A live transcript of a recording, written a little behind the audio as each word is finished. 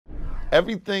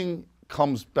Everything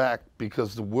comes back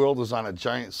because the world is on a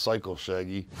giant cycle,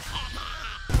 Shaggy.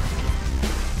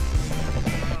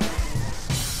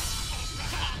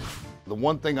 The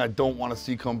one thing I don't want to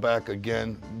see come back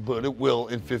again, but it will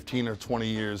in 15 or 20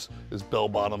 years, is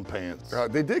bell-bottom pants.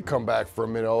 They did come back for a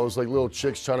minute. All those like little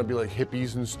chicks trying to be like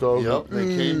hippies and stuff. Yep,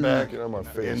 they came back, Get on my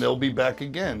face. and they'll be back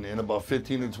again in about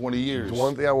 15 to 20 years. The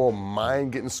one thing I won't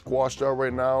mind getting squashed out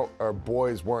right now are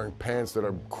boys wearing pants that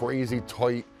are crazy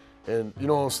tight, and you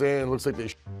know what I'm saying? It looks like they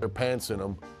their pants in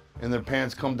them. And their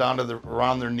pants come down to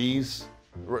around their knees.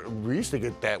 We used to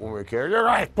get that when we were kids. You're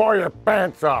right, pull your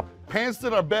pants up. Pants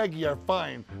that are baggy are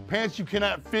fine. Pants you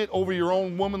cannot fit over your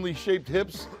own womanly shaped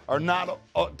hips are not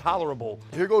tolerable.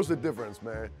 Here goes the difference,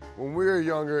 man. When we were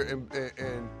younger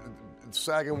and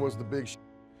sagging was the big shit,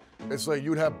 it's like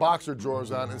you'd have boxer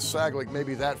drawers on and sag like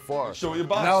maybe that far. Show your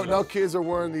boxers. Now kids are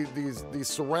wearing these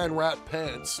saran wrap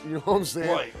pants, you know what I'm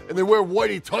saying? Right. And they wear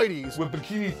whitey tighties. With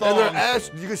bikini And thongs. their ass,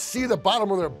 you can see the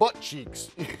bottom of their butt cheeks.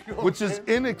 You know what Which I'm is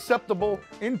saying? unacceptable,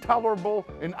 intolerable,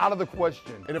 and out of the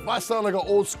question. And if I sound like an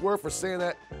old square for saying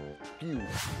that, you.